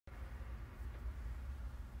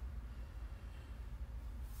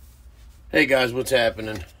Hey guys, what's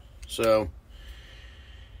happening? So,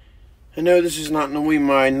 I know this is not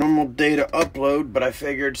my normal day to upload, but I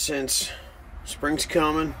figured since spring's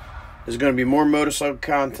coming, there's going to be more motorcycle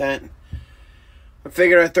content. I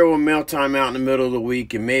figured I'd throw a mail time out in the middle of the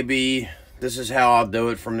week, and maybe this is how I'll do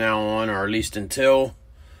it from now on, or at least until,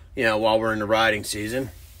 while we're in the riding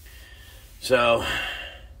season. So,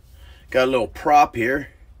 got a little prop here.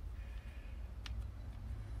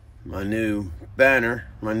 My new banner,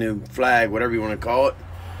 my new flag, whatever you want to call it.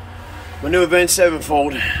 My new Event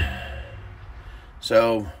 7-fold.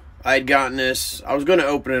 So, I had gotten this. I was going to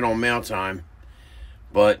open it on mail time,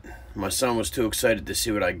 but my son was too excited to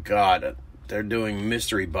see what I got. They're doing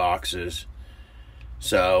mystery boxes.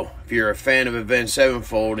 So, if you're a fan of Event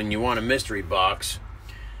 7-fold and you want a mystery box,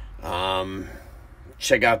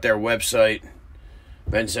 check out their website,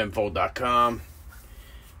 event7fold.com,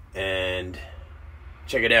 and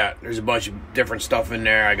check it out. There's a bunch of different stuff in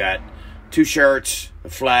there. I got 2 shirts, a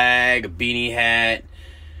flag, a beanie hat,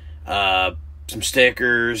 some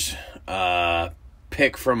stickers,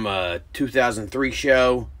 pick from a 2003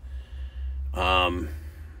 show,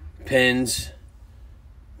 pins,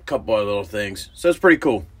 a couple other little things. So it's pretty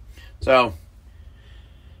cool. So,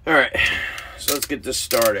 alright. So let's get this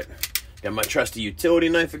started. Got my trusty utility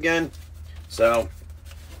knife again. So,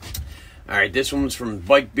 alright, this one's from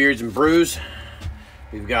Bike Beards and Brews.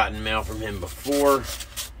 We've gotten mail from him before.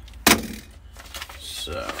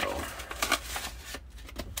 So,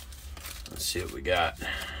 let's see what we got.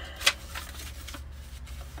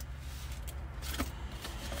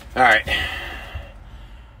 Alright.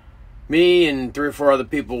 Me and 3 or 4 other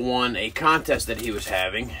people won a contest that he was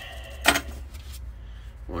having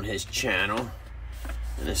on his channel.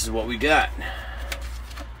 And this is what we got.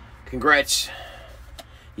 Congrats,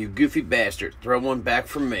 you goofy bastard. Throw one back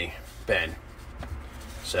from me, Ben.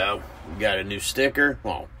 So, we got a new sticker.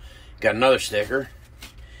 Well, got another sticker.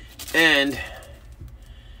 And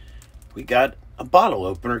we got a bottle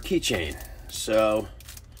opener keychain. So,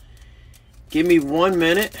 give me 1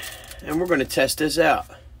 minute and we're going to test this out.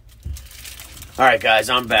 Alright guys,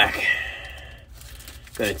 I'm back.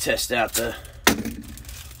 Going to test out the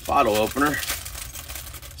bottle opener.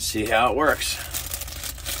 See how it works.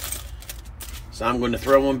 So I'm going to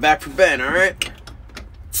throw one back for Ben, alright?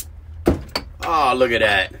 Oh, look at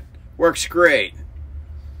that. Works great.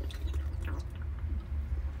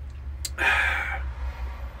 Oh,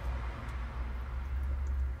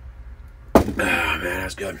 man,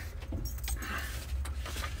 that's good.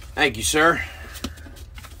 Thank you, sir.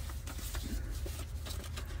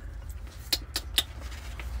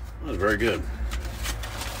 That was very good.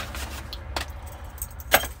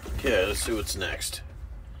 Okay, let's see what's next.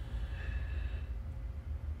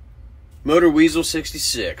 Motor Weasel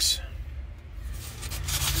 66.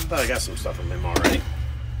 I thought I got some stuff from him already.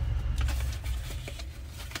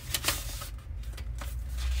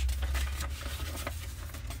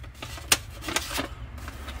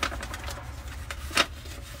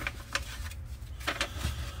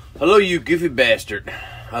 Hello, you goofy bastard.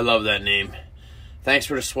 I love that name. Thanks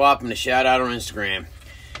for the swap and the shout out on Instagram.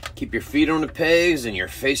 Keep your feet on the pegs and your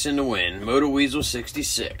face in the wind. Motor Weasel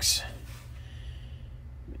 66.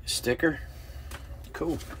 Sticker.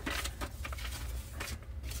 Cool.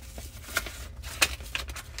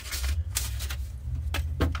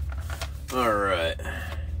 Alright.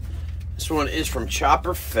 This one is from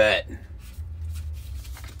Chopper Fett.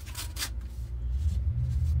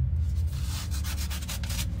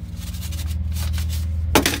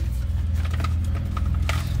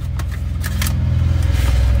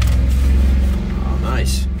 Oh,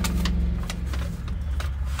 nice.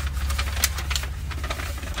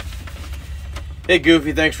 Hey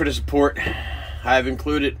Goofy, thanks for the support. I have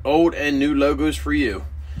included old and new logos for you.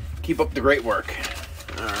 Keep up the great work.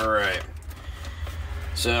 Alright.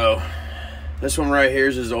 So, this one right here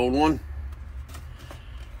is his old one.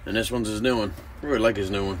 And this one's his new one. I really like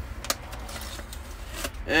his new one.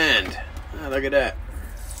 And, look at that.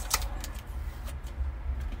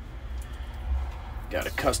 Got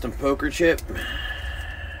a custom poker chip.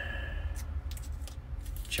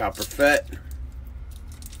 Chopper Fett.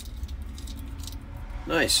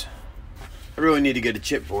 Nice. I really need to get a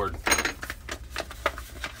chipboard.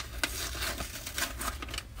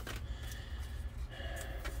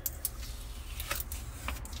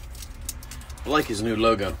 I like his new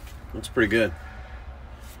logo. Looks pretty good.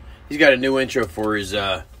 He's got a new intro for his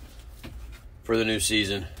for the new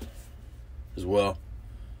season as well.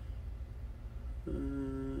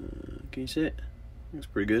 Can you see it? Looks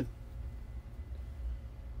pretty good.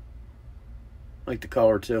 I like the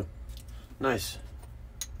color too. Nice.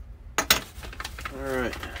 All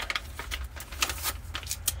right.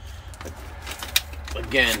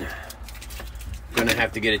 again, I'm gonna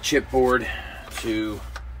have to get a chipboard to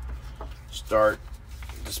start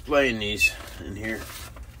displaying these in here.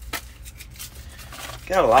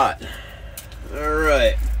 Got a lot. All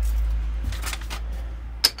right.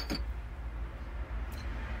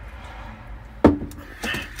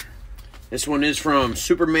 This one is from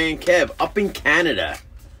Superman Kev up in Canada.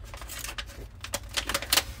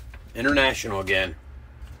 International again.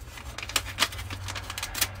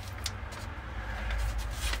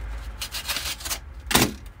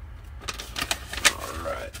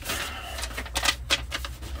 Alright.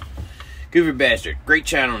 Goofy Bastard, great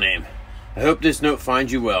channel name. I hope this note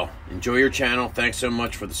finds you well. Enjoy your channel. Thanks so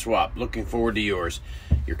much for the swap. Looking forward to yours.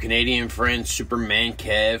 Your Canadian friend, Superman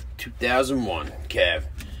Kev, 2001. Kev.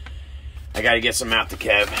 I gotta get some out to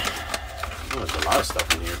Kev. Oh, there's a lot of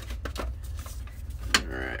stuff in here.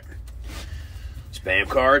 Alright. Spam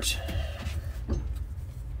cards.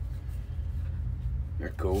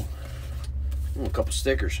 They're cool. Oh, a couple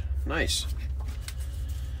stickers. Nice.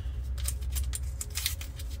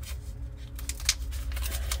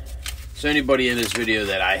 So anybody in this video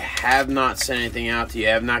that I have not sent anything out to you,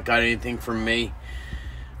 have not got anything from me,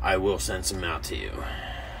 I will send some out to you.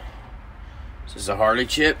 This is a Harley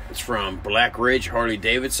chip. It's from Black Ridge Harley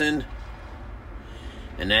Davidson,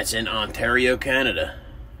 and that's in Ontario, Canada.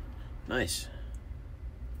 Nice.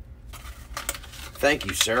 Thank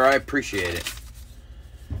you, sir. I appreciate it.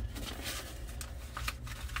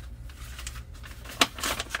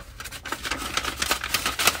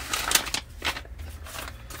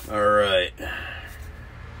 All right.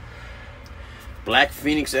 Black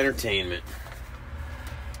Phoenix Entertainment.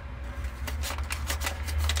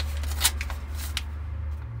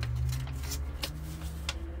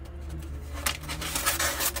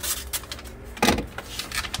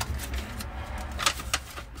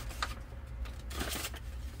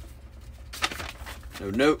 No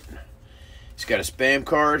note. It's got a spam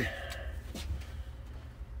card.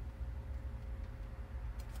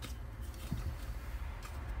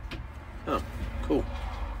 Oh, cool.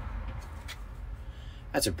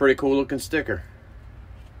 That's a pretty cool looking sticker.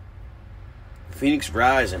 Phoenix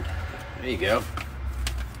Rising. There you go.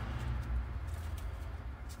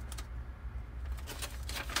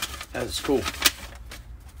 That's cool.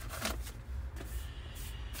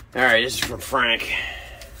 Alright, this is from Frank,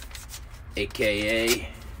 aka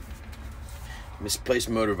Misplaced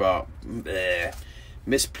Moto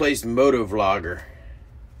Vlogger.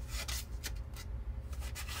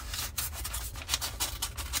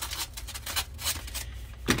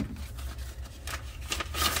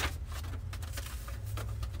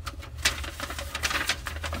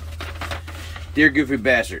 Dear Goofy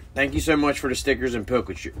Bastard, thank you so much for the stickers and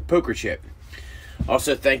poker chip.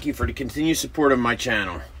 Also, thank you for the continued support of my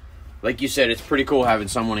channel. Like you said, it's pretty cool having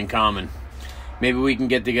someone in common. Maybe we can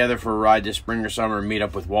get together for a ride this spring or summer and meet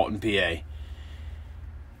up with Vulcan, Pa.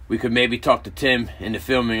 We could maybe talk to Tim into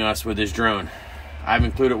filming us with his drone. I've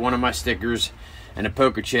included one of my stickers and a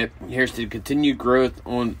poker chip. Here's to the continued growth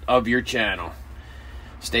of your channel.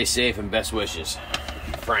 Stay safe and best wishes.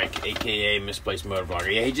 Frank, aka Misplaced Motor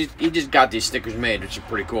Vlogger. Yeah, he just got these stickers made, which are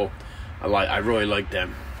pretty cool. I really like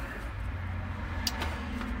them.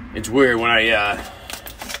 It's weird when I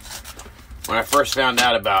first found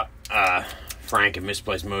out about Frank and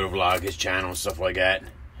Misplaced Motovlog, his channel and stuff like that.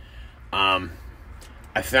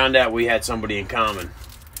 I found out we had somebody in common,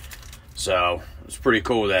 so it's pretty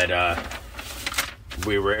cool that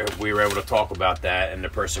we were able to talk about that and the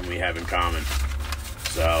person we have in common.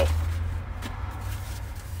 So,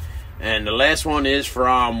 and the last one is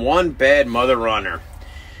from One Bad Mother Runner.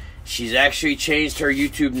 She's actually changed her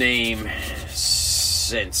YouTube name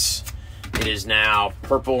since. It is now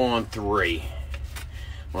Purple on 3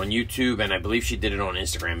 on YouTube, and I believe she did it on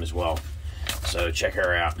Instagram as well. So check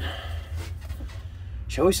her out.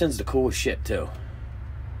 She always sends the coolest shit too.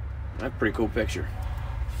 That's a pretty cool picture.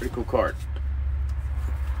 Pretty cool card.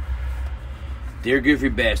 Dear Goofy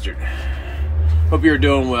Bastard, hope you're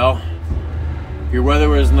doing well. If your weather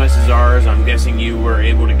was as nice as ours, I'm guessing you were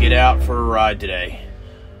able to get out for a ride today.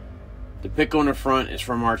 The pic on the front is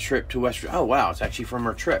from our trip to West Virginia. Oh wow, it's actually from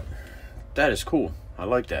our trip. That is cool. I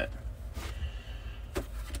like that.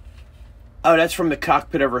 Oh, that's from the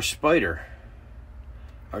cockpit of our Spider.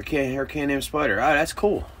 Our Can-Am Spider. Oh, that's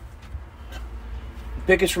cool. The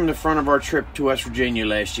pic is from the front of our trip to West Virginia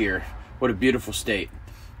last year. What a beautiful state.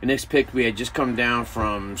 The next pic, we had just come down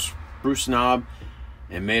from Spruce Knob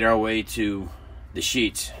and made our way to the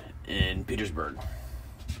Sheets in Petersburg.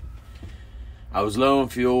 I was low on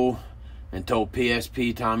fuel and told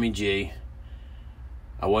PSP Tommy G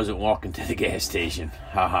I wasn't walking to the gas station.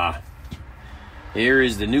 Haha. Here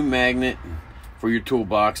is the new magnet for your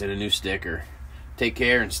toolbox and a new sticker. Take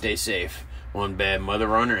care and stay safe. One Bad Mother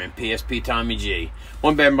Runner and PSP Tommy G.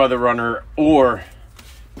 One Bad Mother Runner or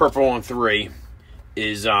Purple on 3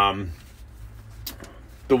 is the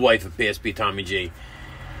wife of PSP Tommy G.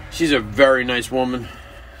 She's a very nice woman.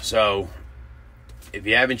 So if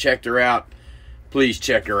you haven't checked her out, please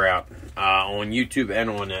check her out on YouTube and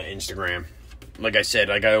on Instagram. Like I said,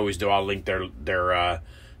 like I always do, I'll link their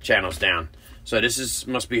channels down. So this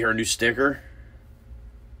must be her new sticker.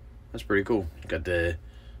 That's pretty cool. Got the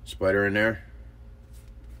spider in there.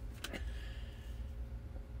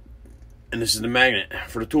 And this is the magnet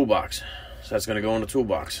for the toolbox. So that's going to go in the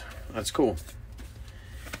toolbox. That's cool.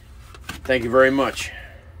 Thank you very much.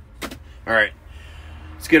 Alright.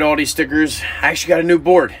 Let's get all these stickers. I actually got a new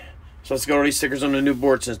board. So let's get all these stickers on the new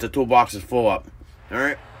board since the toolbox is full up.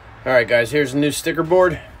 Alright. Alright guys, here's the new sticker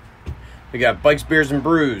board. We got Bikes, Beers, and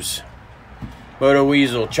Brews. Moto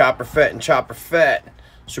Weasel, Chopper Fett and Chopper Fett.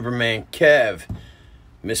 Superman Kev,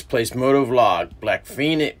 Misplaced Moto Vlog, Black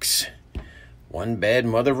Phoenix, One Bad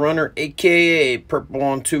Mother Runner, aka Purple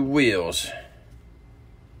on 2 Wheels.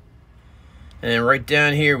 And then right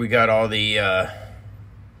down here we got all the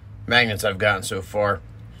magnets I've gotten so far.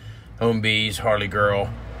 Home Bees, Harley Girl,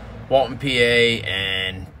 Walton PA,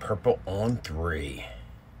 and Purple on 3.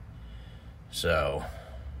 So,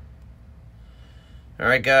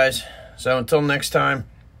 alright guys, so until next time,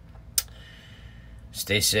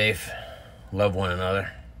 stay safe. Love one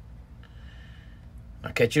another.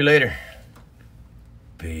 I'll catch you later.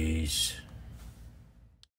 Peace.